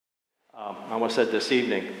I almost said this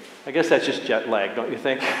evening. I guess that's just jet lag, don't you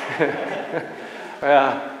think?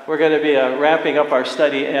 We're going to be wrapping up our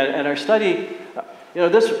study, and our study,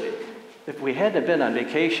 if we hadn't been on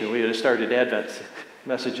vacation, we would have started Advent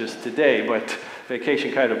messages today, but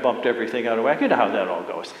vacation kind of bumped everything out of whack. You know how that all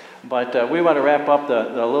goes. But we want to wrap up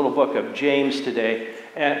the little book of James today,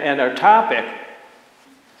 and our topic,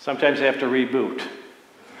 sometimes you have to reboot.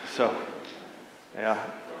 So, yeah.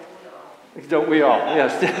 Don't we all?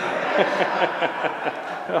 Yes.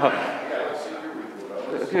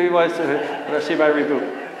 Let's see my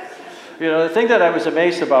reboot. The thing that I was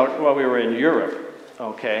amazed about while we were in Europe,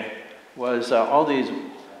 was all these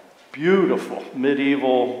beautiful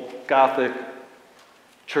medieval Gothic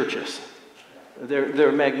churches.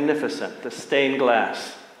 They're magnificent, the stained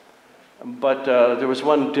glass. But there was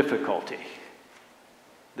one difficulty.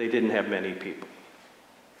 They didn't have many people.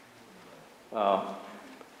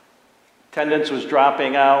 Attendance was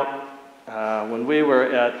dropping out. When we were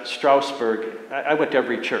at Strasbourg, I went to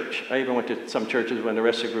every church. I even went to some churches when the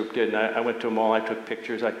rest of the group did, and I went to them all. I took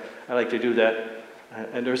pictures. I like to do that.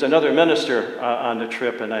 And there was another minister on the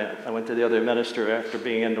trip, and I went to the other minister after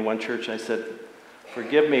being into one church, and I said,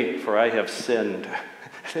 "Forgive me, for I have sinned."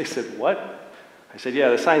 They said, "What?" I said, "Yeah,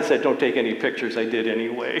 the sign said don't take any pictures. I did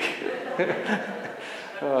anyway."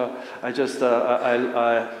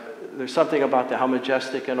 There's something about how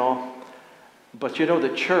majestic and all. But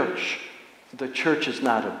the church is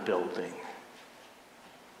not a building.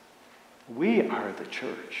 We are the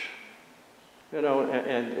church.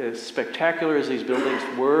 And as spectacular as these buildings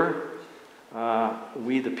were,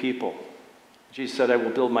 we the people. Jesus said, "I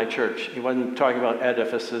will build my church." He wasn't talking about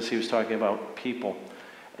edifices, he was talking about people.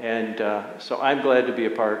 And so I'm glad to be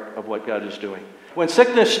a part of what God is doing. When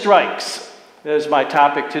sickness strikes, is my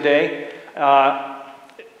topic today.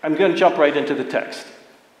 I'm going to jump right into the text.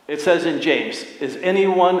 It says in James, "Is any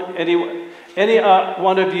one of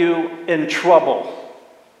you in trouble?"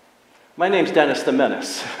 My name's Dennis the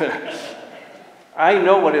Menace. I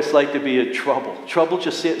know what it's like to be in trouble. Trouble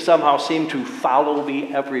just somehow seemed to follow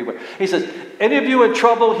me everywhere. He says, "Any of you in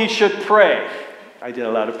trouble, he should pray." I did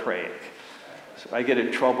a lot of praying. So I get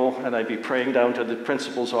in trouble, and I'd be praying down to the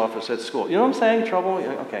principal's office at school. You know what I'm saying? Trouble?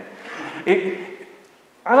 Okay.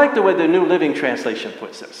 I like the way the New Living Translation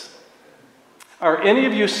puts this. "Are any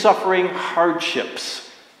of you suffering hardships?"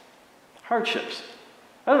 Hardships.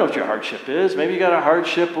 I don't know what your hardship is. Maybe you got a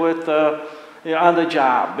hardship with on the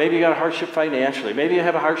job. Maybe you got a hardship financially. Maybe you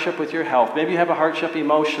have a hardship with your health. Maybe you have a hardship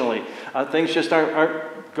emotionally. Things just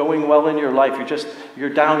aren't going well in your life. You're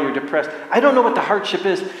down, you're depressed. I don't know what the hardship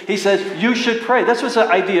is. He says, you should pray. That's what the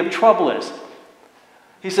idea of trouble is.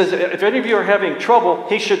 He says, if any of you are having trouble,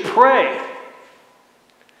 he should pray.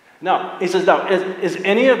 Now, he says, is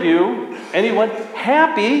anyone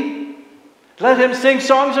happy? Let him sing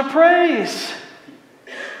songs of praise.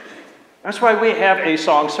 That's why we have a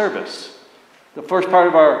song service. The first part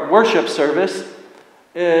of our worship service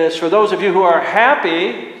is for those of you who are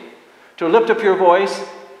happy to lift up your voice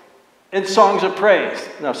in songs of praise.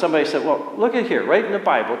 Now, somebody said, well, look at here. Right in the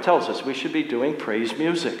Bible, it tells us we should be doing praise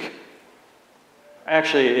music.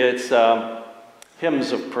 Actually, it's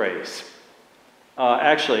hymns of praise.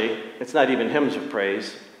 Actually, it's not even hymns of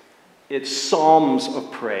praise. It's psalms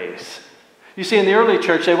of praise. You see, in the early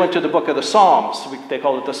church, they went to the book of the Psalms. They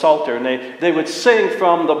called it the Psalter, and they would sing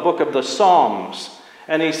from the book of the Psalms.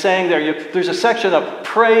 And he sang there, there's a section of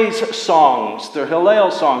praise songs, they're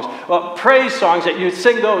Hallel songs, praise songs that you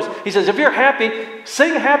sing those. He says, if you're happy,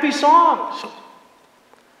 sing happy songs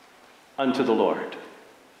unto the Lord.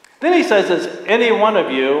 Then he says, is any one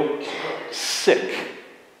of you sick?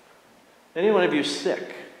 Any one of you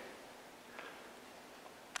sick?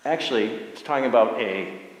 Actually, it's talking about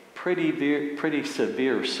a pretty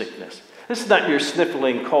severe sickness. This is not your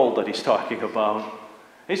sniffling cold that he's talking about.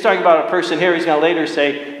 He's talking about a person here, he's going to later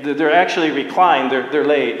say, they're actually reclined, they're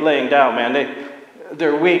laying down, man.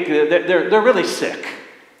 They're weak, they're really sick.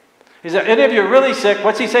 He said, any of you are really sick,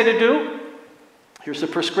 what's he say to do? Here's the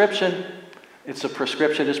prescription. The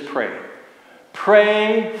prescription is pray.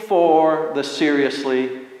 Pray for the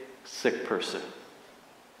seriously sick person.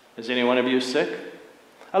 Is any one of you sick?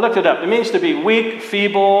 I looked it up. It means to be weak,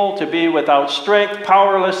 feeble, to be without strength,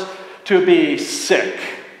 powerless, to be sick.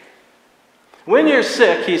 When you're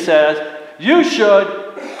sick, he says, you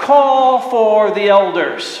should call for the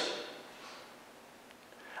elders.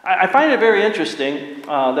 I find it very interesting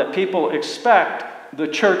that people expect the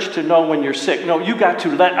church to know when you're sick. No, you got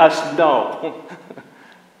to let us know.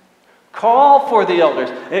 Call for the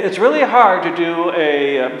elders. It's really hard to do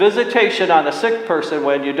a visitation on a sick person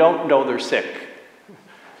when you don't know they're sick.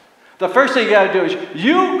 The first thing you got to do is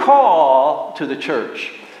you call to the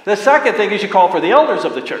church. The second thing is you call for the elders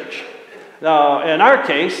of the church. Now, in our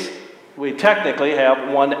case, we technically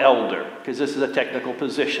have one elder, because this is a technical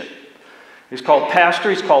position. He's called pastor,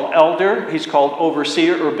 he's called elder, he's called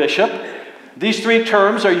overseer or bishop. These three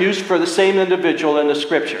terms are used for the same individual in the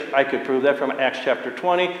Scripture. I could prove that from Acts chapter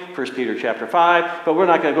 20, 1 Peter chapter 5, but we're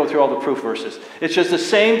not going to go through all the proof verses. It's just the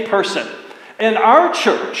same person. In our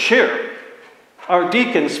church here, our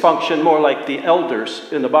deacons function more like the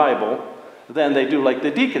elders in the Bible than they do like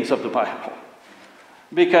the deacons of the Bible.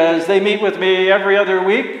 Because they meet with me every other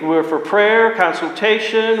week. We're for prayer,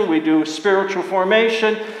 consultation, we do spiritual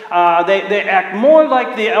formation. They act more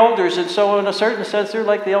like the elders, and so in a certain sense, they're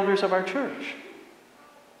like the elders of our church.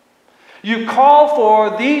 You call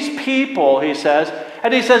for these people, he says,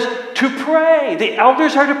 and he says, to pray. The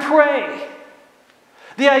elders are to pray.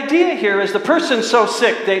 The idea here is the person's so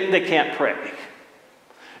sick, they can't pray.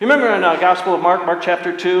 You remember in the Gospel of Mark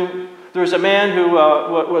chapter 2, there was a man who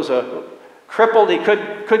was a crippled. He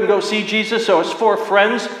couldn't go see Jesus, so his 4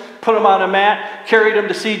 friends put him on a mat, carried him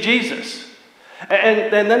to see Jesus.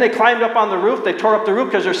 And then they climbed up on the roof. They tore up the roof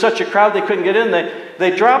because there's such a crowd they couldn't get in.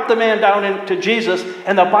 They dropped the man down into Jesus,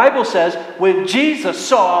 and the Bible says when Jesus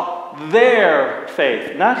saw their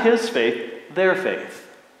faith, not his faith, their faith.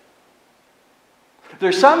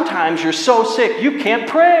 There's sometimes you're so sick you can't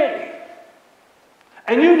pray.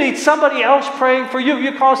 And you need somebody else praying for you.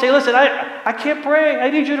 You call and say, listen, I can't pray. I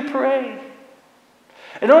need you to pray.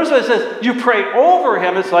 And notice what it says, you pray over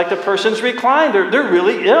him. It's like the person's reclined. They're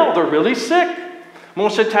really ill. They're really sick.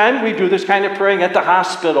 Most of the time, we do this kind of praying at the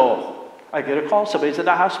hospital. I get a call. Somebody's at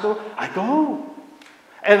the hospital. I go.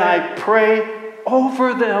 And I pray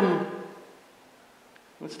over them.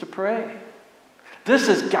 What's to pray? This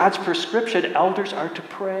is God's prescription. Elders are to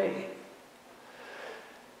pray.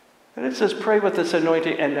 And it says, pray with this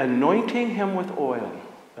anointing, and anointing him with oil.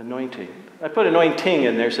 Anointing. I put anointing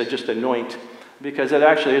in there, so just anoint, because it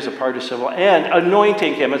actually is a participle. And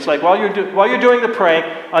anointing him. It's like while you're doing the praying,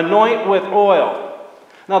 anoint with oil.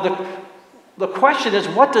 Now, the question is,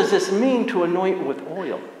 what does this mean to anoint with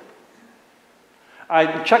oil?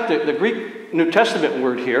 I checked the Greek New Testament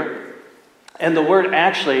word here, and the word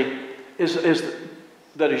actually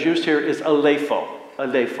that is used here is alepho.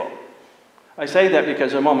 Alepho. I say that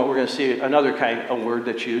because in a moment we're going to see another kind of word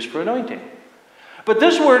that's used for anointing. But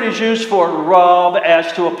this word is used for rub,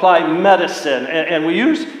 as to apply medicine. And we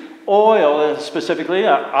use oil, specifically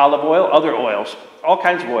olive oil, other oils, all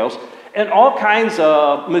kinds of oils, and all kinds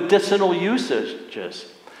of medicinal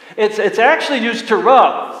usages. It's actually used to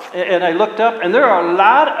rub. And I looked up, and there are a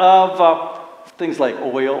lot of things like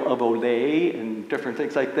oil of Olay and different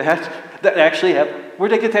things like that actually have,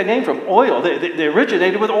 where'd they get that name from? Oil. They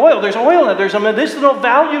originated with oil. There's oil in it. There's a medicinal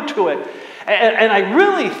value to it. And I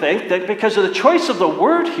really think that because of the choice of the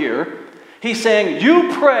word here, he's saying,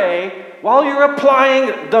 you pray while you're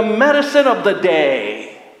applying the medicine of the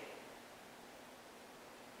day.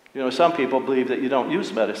 You know, some people believe that you don't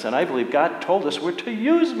use medicine. I believe God told us we're to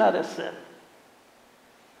use medicine.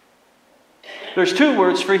 There's 2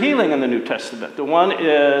 words for healing in the New Testament. The one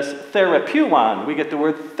is therapeuon. We get the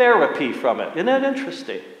word therapy from it. Isn't that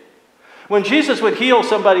interesting? When Jesus would heal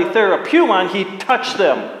somebody therapeuon, he touched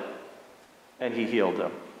them and he healed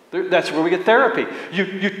them. That's where we get therapy.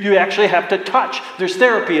 You actually have to touch. There's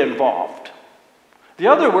therapy involved. The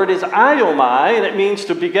other word is iomai, and it means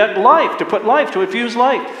to beget life, to put life, to infuse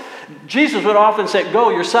life. Jesus would often say, go,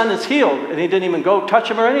 your son is healed. And he didn't even go touch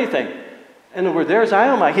him or anything. And the word there is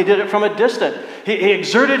iomai. He did it from a distance. He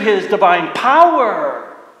exerted his divine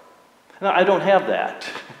power. Now, I don't have that.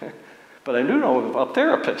 But I do know about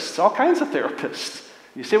therapists, all kinds of therapists.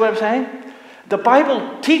 You see what I'm saying? The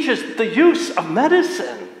Bible teaches the use of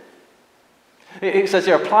medicine. It says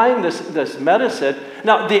they're applying this medicine.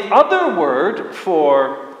 Now, the other word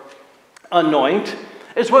for anoint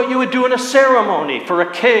is what you would do in a ceremony for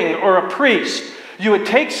a king or a priest. You would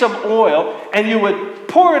take some oil and you would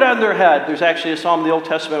pour it on their head. There's actually a psalm in the Old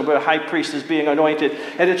Testament where a high priest is being anointed,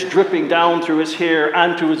 and it's dripping down through his hair,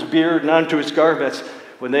 onto his beard, and onto his garments.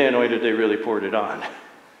 When they anointed, they really poured it on.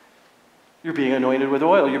 You're being anointed with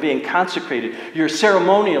oil. You're being consecrated. You're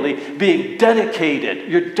ceremonially being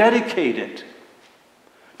dedicated. You're dedicated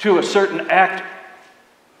to a certain act,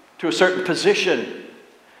 to a certain position.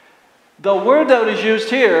 The word that is used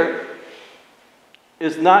here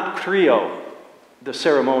is not krio, the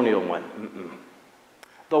ceremonial one.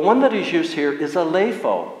 The one that is used here is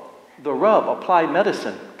alepho, the rub, apply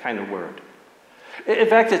medicine kind of word. In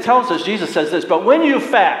fact, it tells us, Jesus says this, but when you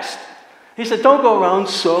fast, he said, don't go around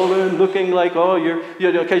sullen, looking like, oh,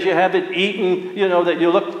 because you haven't eaten, that you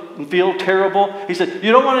look and feel terrible. He said,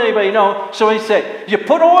 you don't want anybody to know. So he said, you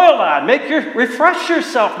put oil on, refresh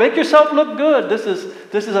yourself, make yourself look good. This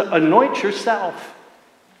is anoint yourself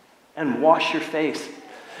and wash your face.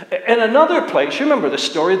 In another place, you remember the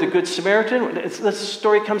story of the Good Samaritan? This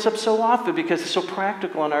story comes up so often because it's so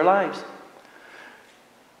practical in our lives.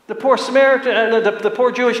 The poor Samaritan, the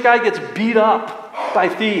poor Jewish guy gets beat up by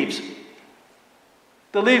thieves.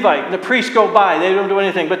 The Levite and the priest go by. They don't do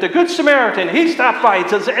anything. But the Good Samaritan, he stops by.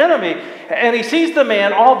 It's his enemy. And he sees the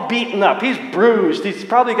man all beaten up. He's bruised. He's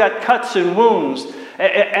probably got cuts and wounds.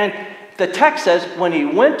 And the text says when he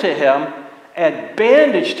went to him and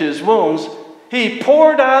bandaged his wounds, he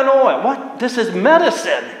poured on oil. What? This is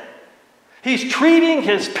medicine. He's treating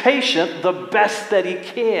his patient the best that he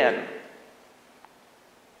can.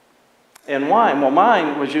 And wine, well,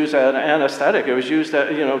 wine was used as an anesthetic. It was used,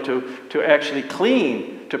 to actually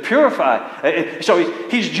clean, to purify. So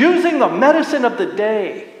he's using the medicine of the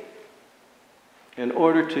day in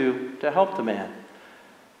order to help the man.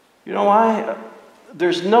 You know why?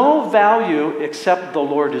 There's no value except the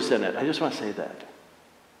Lord is in it. I just want to say that.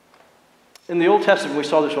 In the Old Testament, we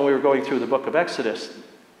saw this when we were going through the book of Exodus.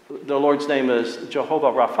 The Lord's name is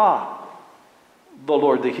Jehovah Rapha, the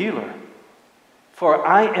Lord the healer. For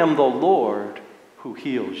I am the Lord who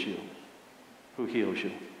heals you. Who heals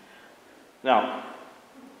you. Now,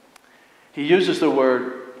 he uses the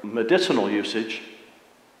word medicinal usage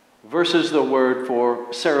versus the word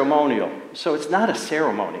for ceremonial. So it's not a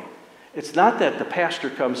ceremony. It's not that the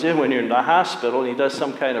pastor comes in when you're in the hospital and he does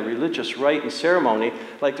some kind of religious rite and ceremony,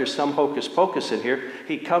 like there's some hocus pocus in here.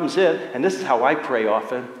 He comes in, and this is how I pray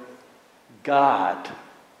often. God,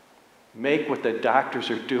 make what the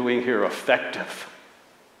doctors are doing here effective.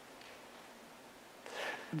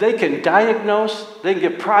 They can diagnose, they can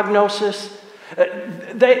give prognosis,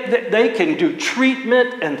 they can do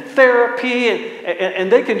treatment and therapy,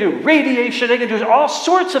 and they can do radiation, they can do all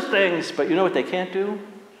sorts of things, but you know what they can't do?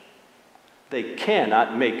 They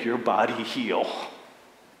cannot make your body heal.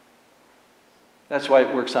 That's why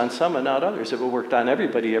it works on some and not others. If it worked on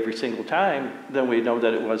everybody every single time, then we know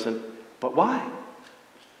that it wasn't. But why?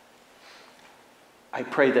 I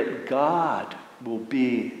pray that God will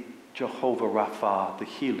be Jehovah Rapha, the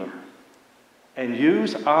healer, and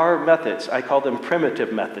use our methods. I call them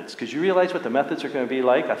primitive methods, because you realize what the methods are going to be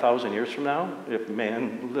like 1,000 years from now, if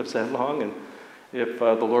man lives that long, and if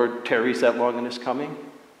the Lord tarries that long in his coming.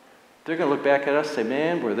 They're going to look back at us and say,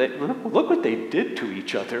 man, look what they did to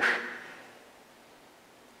each other.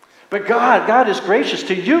 But God is gracious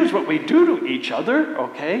to use what we do to each other,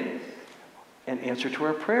 okay, and answer to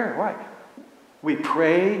our prayer. Why? We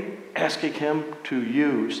pray asking him to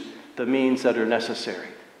use the means that are necessary.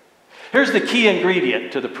 Here's the key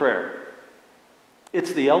ingredient to the prayer.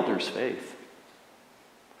 It's the elder's faith.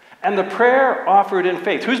 And the prayer offered in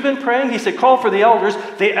faith. Who's been praying? He said, call for the elders.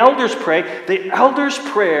 The elders pray. The elders'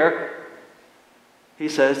 prayer, he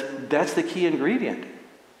says, that's the key ingredient.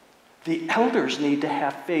 The elders need to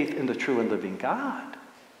have faith in the true and living God.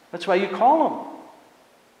 That's why you call them.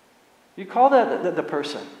 You call the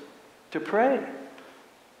person to pray.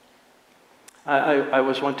 I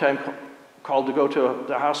was one time called to go to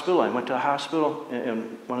the hospital. I went to the hospital,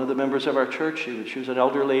 and one of the members of our church, she was an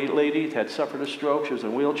elderly lady, had suffered a stroke. She was in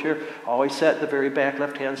a wheelchair, always sat in the very back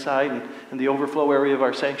left-hand side in the overflow area of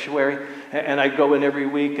our sanctuary. And I'd go in every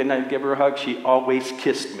week, and I'd give her a hug. She always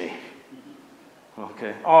kissed me.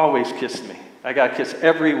 Okay, always kissed me. I got kissed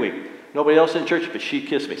every week. Nobody else in church, but she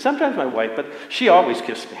kissed me. Sometimes my wife, but she always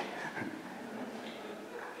kissed me.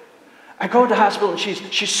 I go to the hospital, and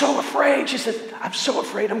she's so afraid. She said, I'm so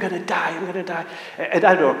afraid I'm going to die. I'm going to die. And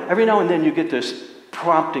I don't know, every now and then you get this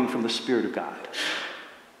prompting from the Spirit of God.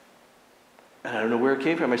 And I don't know where it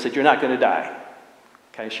came from. I said, you're not going to die.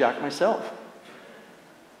 Kind of shocked myself.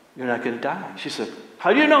 You're not going to die. She said,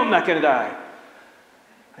 how do you know I'm not going to die?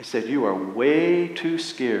 I said, you are way too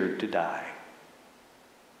scared to die.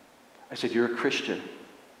 I said, you're a Christian.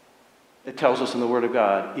 It tells us in the Word of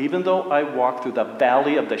God, even though I walk through the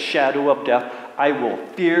valley of the shadow of death, I will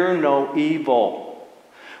fear no evil.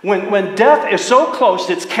 When death is so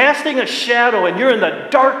close, it's casting a shadow, and you're in the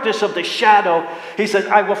darkness of the shadow, he says,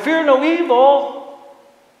 I will fear no evil,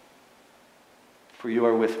 for you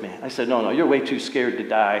are with me. I said, no, you're way too scared to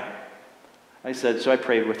die. I said, so I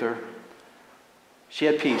prayed with her. She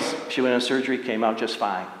had peace. She went in surgery, came out just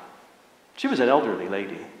fine. She was an elderly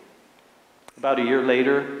lady. About a year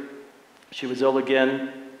later, she was ill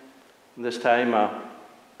again. And this time,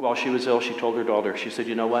 while she was ill, she told her daughter, she said,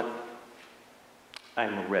 you know what?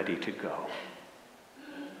 I'm ready to go.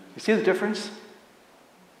 You see the difference?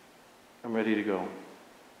 I'm ready to go.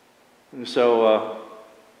 And so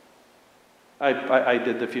I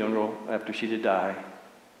did the funeral after she did die,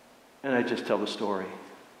 and I just tell the story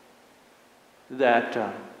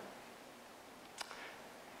that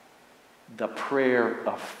the prayer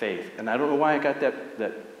of faith, and I don't know why I got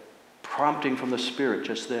that prompting from the Spirit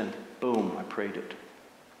just then. Boom, I prayed it.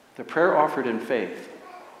 The prayer offered in faith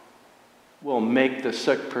will make the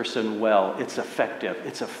sick person well. It's effective.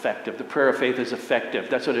 It's effective. The prayer of faith is effective.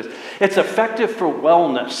 That's what it is. It's effective for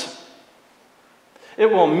wellness. It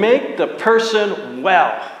will make the person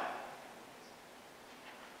well.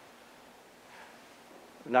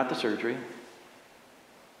 Not the surgery,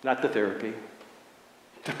 not the therapy,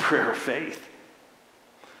 the prayer of faith.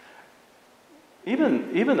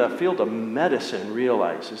 Even the field of medicine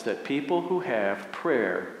realizes that people who have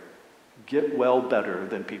prayer get well better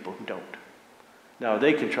than people who don't. Now,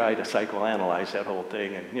 they can try to psychoanalyze that whole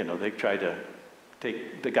thing, and, they try to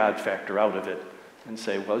take the God factor out of it and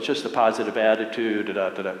say, well, it's just a positive attitude,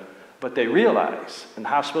 da-da-da-da. But they realize, and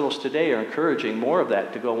hospitals today are encouraging more of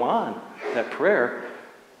that to go on, that prayer.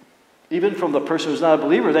 Even from the person who's not a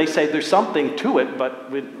believer, they say there's something to it,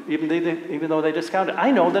 but even though they discount it,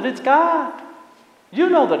 I know that it's God. You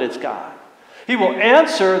know that it's God. He will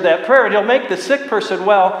answer that prayer, and he'll make the sick person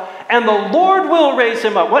well, and the Lord will raise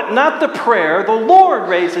him up. What? Not the prayer. The Lord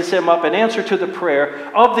raises him up in answer to the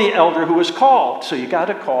prayer of the elder who is called. So you got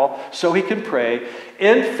to call so he can pray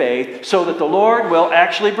in faith so that the Lord will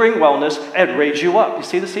actually bring wellness and raise you up. You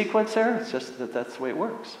see the sequence there? It's just that that's the way it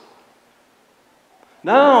works.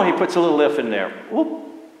 No, he puts a little if in there. Whoop.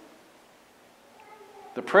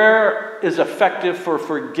 The prayer is effective for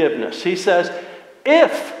forgiveness. He says,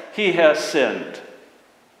 if he has sinned.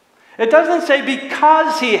 It doesn't say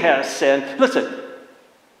because he has sinned. Listen,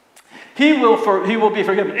 he will be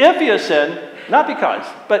forgiven. If he has sinned, not because,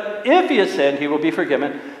 but if he has sinned, he will be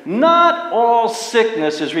forgiven. Not all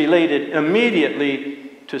sickness is related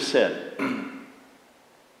immediately to sin,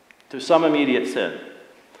 to some immediate sin.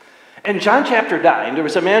 In John chapter 9, there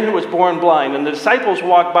was a man who was born blind, and the disciples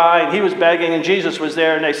walked by, and he was begging, and Jesus was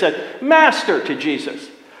there, and they said, Master, to Jesus,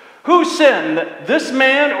 who sinned, this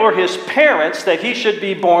man or his parents, that he should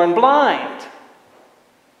be born blind?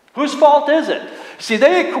 Whose fault is it? See,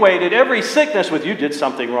 they equated every sickness with you did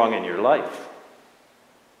something wrong in your life.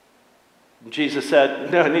 Jesus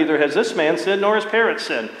said, no, neither has this man sinned nor his parents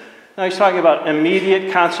sinned. Now he's talking about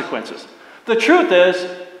immediate consequences. The truth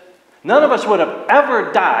is, none of us would have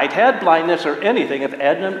ever died, had blindness or anything, if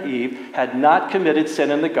Adam and Eve had not committed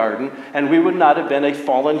sin in the garden, and we would not have been a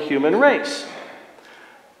fallen human race.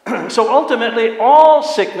 So ultimately, all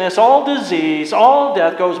sickness, all disease, all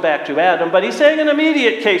death goes back to Adam. But he's saying an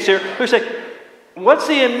immediate case here. We say, what's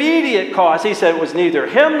the immediate cause? He said it was neither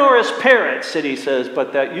him nor his parents, and he says,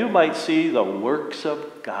 but that you might see the works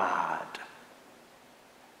of God.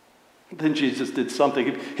 Then Jesus did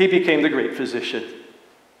something. He became the great physician.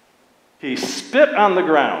 He spit on the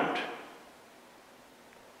ground,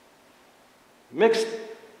 mixed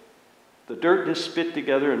the dirt and his spit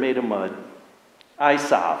together and made a mud. Eye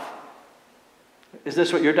salve. Is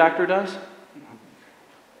this what your doctor does?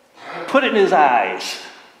 Put it in his eyes.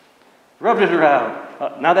 Rubbed it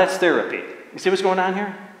around. Now that's therapy. You see what's going on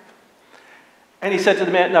here? And he said to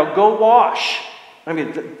the man, now go wash. I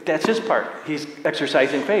mean, that's his part. He's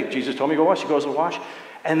exercising faith. Jesus told me to go wash. He goes to wash.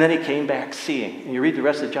 And then he came back seeing. And you read the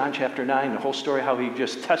rest of John chapter 9, the whole story, how he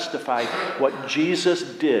just testified what Jesus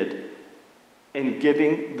did in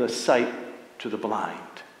giving the sight to the blind.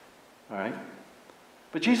 All right?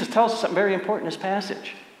 But Jesus tells us something very important in this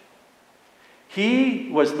passage. He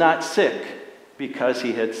was not sick because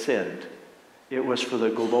he had sinned. It was for the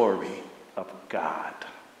glory of God.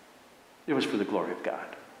 It was for the glory of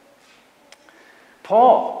God.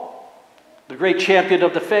 Paul, the great champion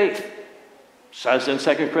of the faith, says in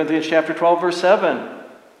 2 Corinthians chapter 12, verse 7,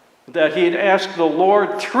 that he had asked the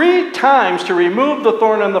Lord 3 times to remove the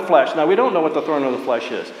thorn in the flesh. Now, we don't know what the thorn in the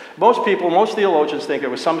flesh is. Most theologians think it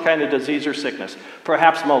was some kind of disease or sickness,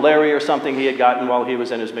 perhaps malaria or something he had gotten while he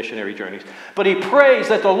was in his missionary journeys. But he prays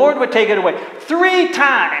that the Lord would take it away 3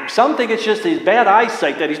 times. Some think it's just his bad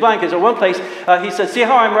eyesight that he's blind, because at one place he said, see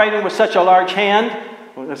how I'm writing with such a large hand?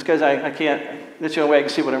 Well, that's because I can't, that's the only way I can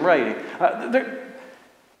see what I'm writing.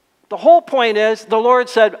 The whole point is, the Lord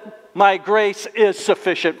said, my grace is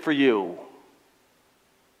sufficient for you.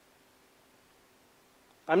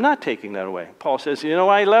 I'm not taking that away. Paul says, you know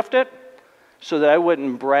why I left it? So that I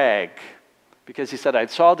wouldn't brag. Because he said, I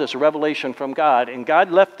saw this revelation from God, and God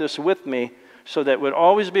left this with me so that it would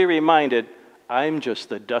always be reminded, I'm just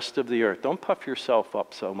the dust of the earth. Don't puff yourself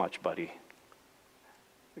up so much, buddy.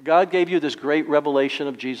 God gave you this great revelation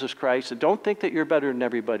of Jesus Christ, and don't think that you're better than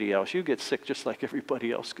everybody else. You get sick just like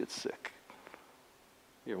everybody else gets sick.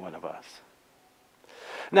 You're one of us.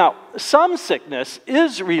 Now, some sickness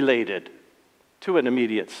is related to an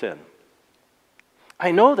immediate sin.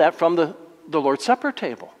 I know that from the Lord's Supper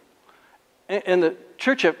table. In the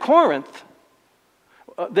church at Corinth,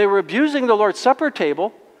 they were abusing the Lord's Supper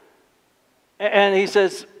table, and he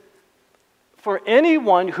says, for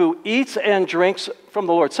anyone who eats and drinks from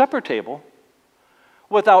the Lord's Supper table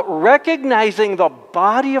without recognizing the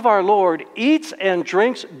body of our Lord eats and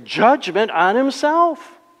drinks judgment on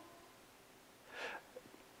himself.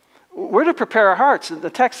 We're to prepare our hearts. The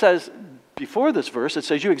text says, before this verse, it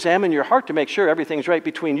says, you examine your heart to make sure everything's right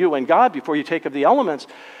between you and God before you take of the elements.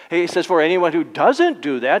 He says, for anyone who doesn't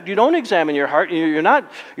do that, you don't examine your heart, you're not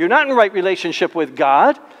in right relationship with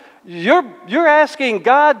God. You're asking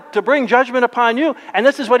God to bring judgment upon you. And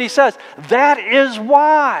this is what he says, that is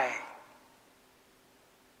why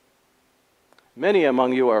many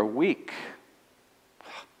among you are weak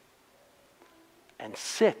and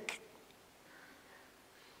sick,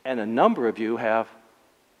 and a number of you have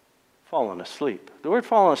fallen asleep. The word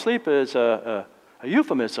fallen asleep is a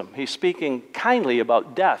euphemism. He's speaking kindly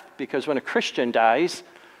about death, because when a Christian dies,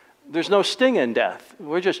 there's no sting in death.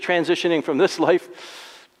 We're just transitioning from this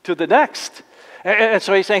life to the next. And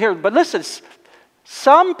so he's saying here, but listen,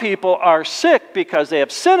 some people are sick because they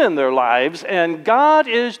have sin in their lives, and God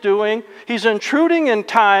is he's intruding in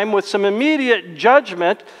time with some immediate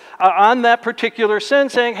judgment on that particular sin,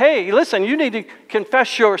 saying, hey, listen, you need to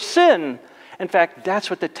confess your sin. In fact,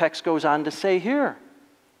 that's what the text goes on to say here.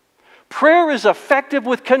 Prayer is effective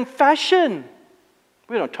with confession.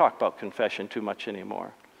 We don't talk about confession too much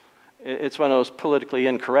anymore. It's one of those politically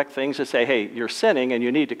incorrect things to say, hey, you're sinning and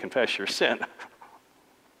you need to confess your sin.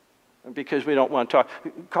 Because we don't want to talk.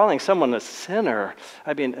 Calling someone a sinner,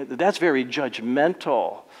 I mean, that's very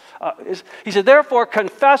judgmental. He said, therefore,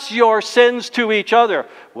 confess your sins to each other.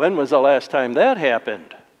 When was the last time that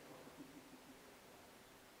happened?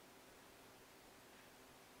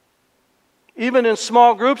 Even in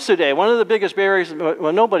small groups today, one of the biggest barriers,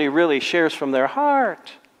 well, nobody really shares from their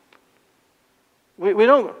heart. We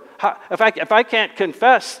don't, if I can't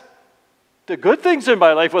confess the good things in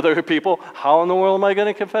my life with other people, how in the world am I going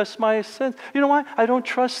to confess my sins? You know why? I don't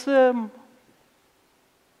trust them.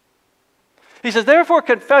 He says, therefore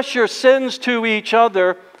confess your sins to each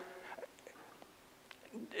other.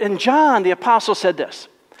 And John, the apostle, said this,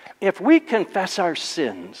 if we confess our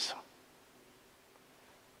sins,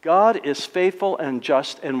 God is faithful and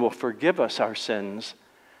just and will forgive us our sins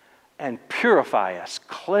and purify us,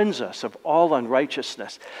 cleanse us of all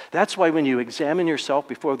unrighteousness. That's why when you examine yourself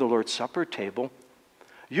before the Lord's Supper table,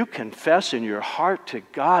 you confess in your heart to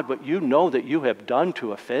God what you know that you have done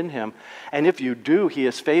to offend him. And if you do, he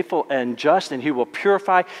is faithful and just, and he will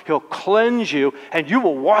purify, he'll cleanse you, and you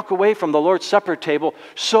will walk away from the Lord's Supper table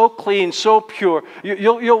so clean, so pure.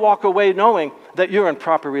 You'll walk away knowing that you're in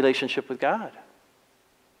proper relationship with God.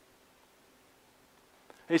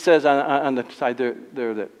 He says on the side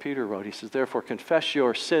there that Peter wrote, he says, therefore confess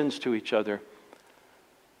your sins to each other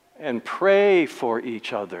and pray for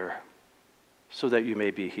each other so that you may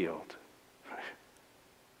be healed.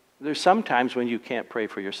 There's some times when you can't pray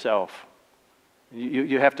for yourself.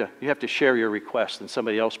 You have to share your request and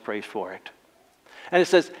somebody else prays for it. And it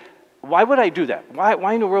says, why would I do that?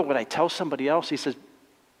 Why in the world would I tell somebody else? He says,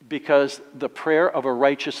 because the prayer of a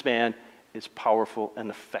righteous man is powerful and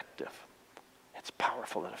effective. It's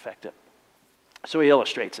powerful and effective. So he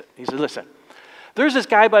illustrates it. He says, listen, there's this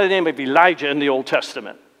guy by the name of Elijah in the Old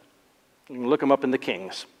Testament. You can look him up in the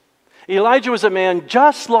Kings. Elijah was a man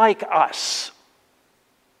just like us.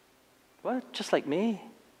 What? Just like me?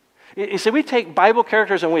 You see, we take Bible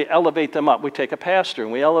characters and we elevate them up. We take a pastor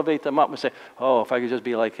and we elevate them up and say, oh, if I could just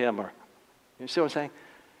be like him. Or, you see what I'm saying?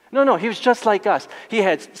 No, he was just like us. He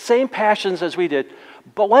had same passions as we did.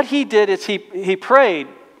 But what he did is he prayed.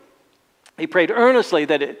 He prayed earnestly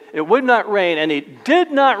that it would not rain, and it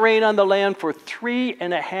did not rain on the land for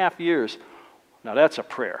 3.5 years. Now that's a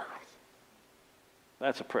prayer.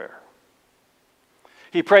 That's a prayer.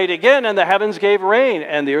 He prayed again, and the heavens gave rain,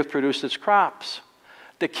 and the earth produced its crops.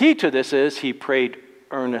 The key to this is he prayed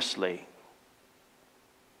earnestly.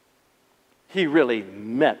 He really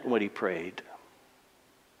meant what he prayed.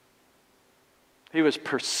 He was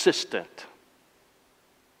persistent.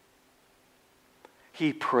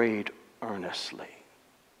 He prayed earnestly.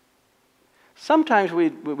 Sometimes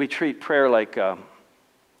we treat prayer like a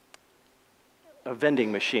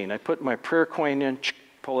vending machine. I put my prayer coin in,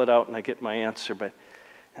 pull it out, and I get my answer. But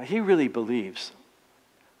he really believes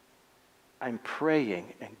I'm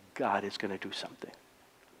praying and God is going to do something.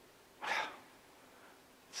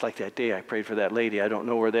 It's like that day I prayed for that lady. I don't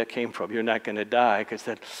know where that came from. You're not going to die. Because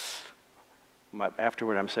then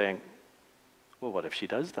afterward I'm saying, Well, what if she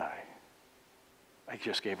does die? I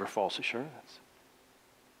just gave her false assurance.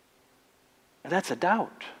 And that's a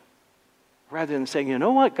doubt. Rather than saying, you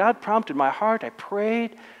know what, God prompted my heart, I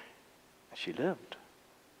prayed, and she lived.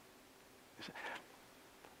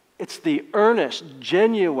 It's the earnest,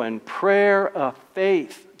 genuine prayer of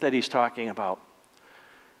faith that he's talking about.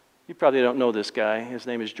 You probably don't know this guy. His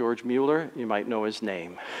name is George Mueller. You might know his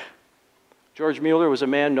name. George Mueller was a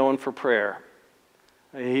man known for prayer.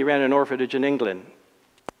 He ran an orphanage in England,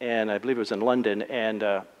 and I believe it was in London, and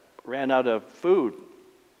ran out of food.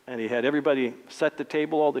 And he had everybody set the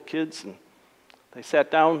table, all the kids, and they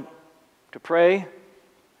sat down to pray.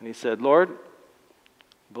 And he said, Lord,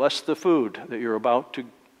 bless the food that we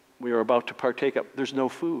are about to partake of. There's no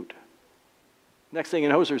food. Next thing he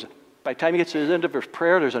knows, by the time he gets to the end of his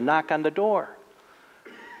prayer, there's a knock on the door.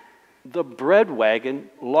 The bread wagon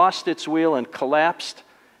lost its wheel and collapsed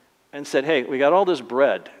and said, hey, we got all this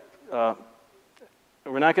bread. We're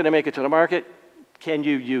not going to make it to the market. Can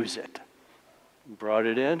you use it? Brought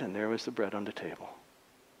it in, and there was the bread on the table.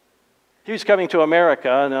 He was coming to America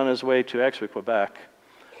and on his way to actually Quebec.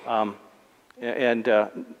 On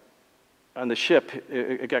the ship,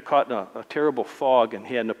 it got caught in a terrible fog, and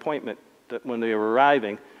he had an appointment that when they were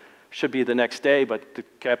arriving should be the next day, but the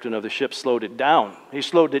captain of the ship slowed it down. He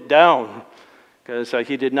slowed it down because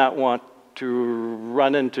he did not want to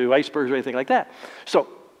run into icebergs or anything like that. So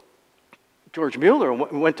George Mueller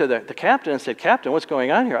went to the captain and said, Captain, what's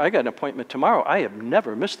going on here? I got an appointment tomorrow. I have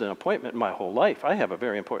never missed an appointment in my whole life. I have a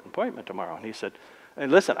very important appointment tomorrow. And he said, and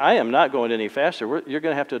listen, I am not going any faster. You're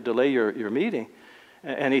going to have to delay your meeting.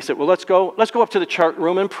 And he said, well, let's go up to the chart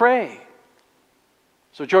room and pray.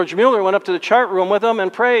 So George Mueller went up to the chart room with him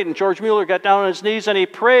and prayed. And George Mueller got down on his knees and he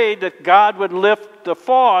prayed that God would lift the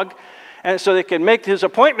fog and so they could make his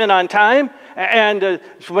appointment on time. And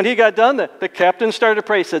when he got done, the captain started to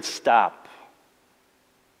pray. He said, stop.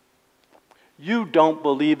 You don't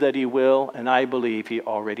believe that he will, and I believe he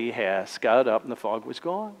already has. Got up and the fog was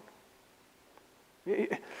gone.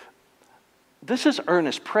 This is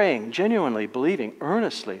earnest praying, genuinely believing,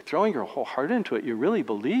 earnestly, throwing your whole heart into it. You really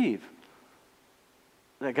believe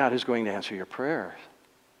that God is going to answer your prayers.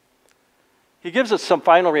 He gives us some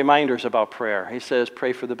final reminders about prayer. He says,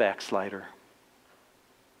 pray for the backslider.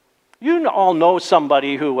 You all know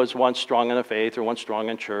somebody who was once strong in the faith or once strong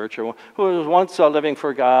in church or who was once living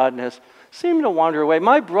for God and has seemed to wander away.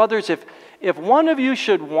 My brothers, if one of you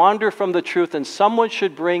should wander from the truth and someone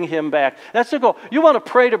should bring him back, that's the goal. You want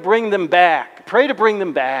to pray to bring them back. Pray to bring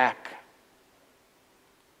them back.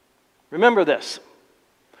 Remember this.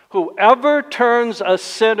 Whoever turns a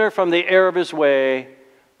sinner from the error of his way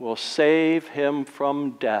will save him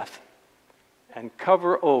from death and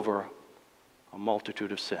cover over a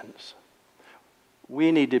multitude of sins.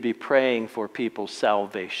 We need to be praying for people's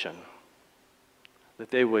salvation, that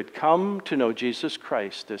they would come to know Jesus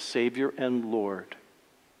Christ as Savior and Lord.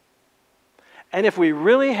 And if we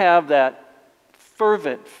really have that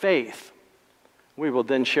fervent faith, we will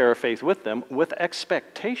then share our faith with them with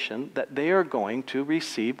expectation that they are going to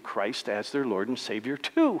receive Christ as their Lord and Savior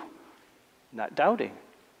too. Not doubting,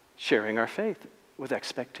 sharing our faith with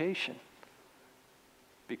expectation.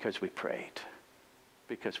 Because we prayed.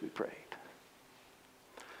 Because we prayed.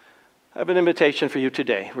 I have an invitation for you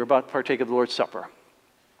today. We're about to partake of the Lord's Supper.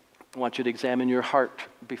 I want you to examine your heart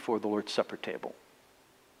before the Lord's Supper table.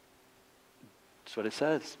 That's what it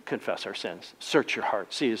says. Confess our sins. Search your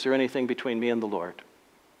heart. See, is there anything between me and the Lord?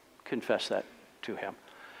 Confess that to Him.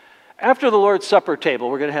 After the Lord's Supper table,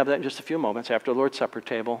 we're going to have that in just a few moments. After the Lord's Supper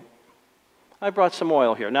table, I brought some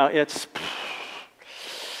oil here. Now,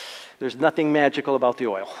 there's nothing magical about the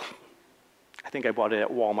oil. I think I bought it at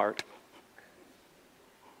Walmart.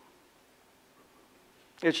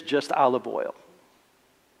 It's just olive oil.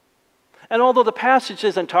 And although the passage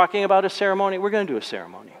isn't talking about a ceremony, we're going to do a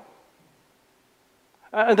ceremony.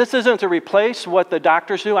 This isn't to replace what the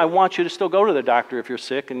doctors do. I want you to still go to the doctor if you're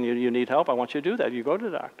sick and you need help. I want you to do that. You go to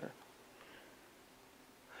the doctor.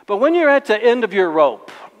 But when you're at the end of your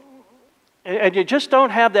rope and you just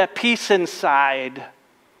don't have that peace inside,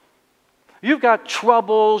 you've got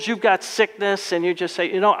troubles, you've got sickness, and you just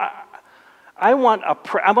say, I want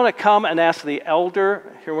to come and ask the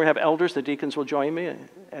elder. Here we have elders. The deacons will join me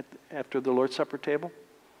after the Lord's Supper table.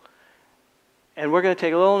 And we're going to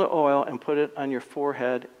take a little oil and put it on your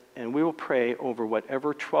forehead, and we will pray over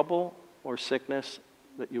whatever trouble or sickness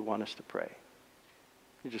that you want us to pray.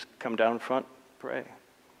 You just come down front, pray.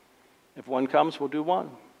 If one comes, we'll do one.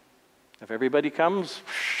 If everybody comes,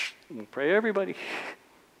 we'll pray everybody.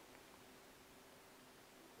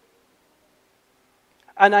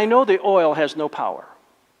 And I know the oil has no power.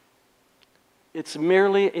 It's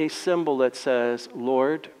merely a symbol that says,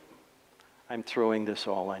 Lord, I'm throwing this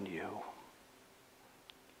all on you.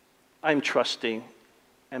 I'm trusting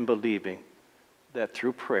and believing that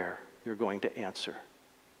through prayer, you're going to answer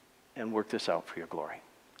and work this out for your glory.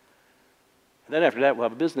 And then after that, we'll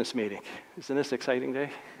have a business meeting. Isn't this an exciting day?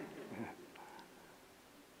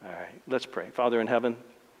 All right, let's pray. Father in heaven,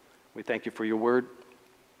 we thank you for your word.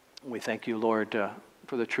 We thank you, Lord,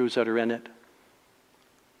 for the truths that are in it.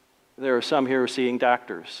 There are some here who are seeing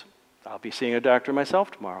doctors. I'll be seeing a doctor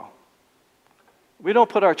myself tomorrow. We don't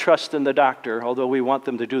put our trust in the doctor, although we want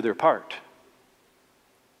them to do their part.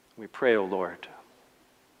 We pray, O Lord,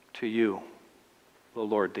 to you, the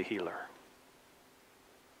Lord the healer.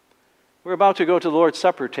 We're about to go to the Lord's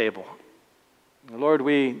Supper table. Lord,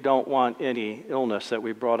 we don't want any illness that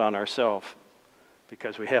we brought on ourselves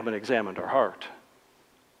because we haven't examined our heart.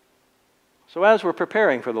 So as we're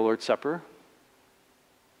preparing for the Lord's Supper,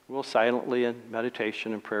 we'll silently in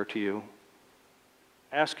meditation and prayer to you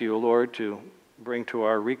ask you, O Lord, to bring to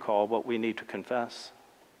our recall what we need to confess,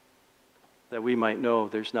 that we might know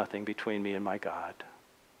there's nothing between me and my God.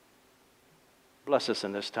 Bless us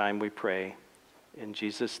in this time, we pray. In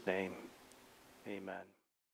Jesus' name, amen.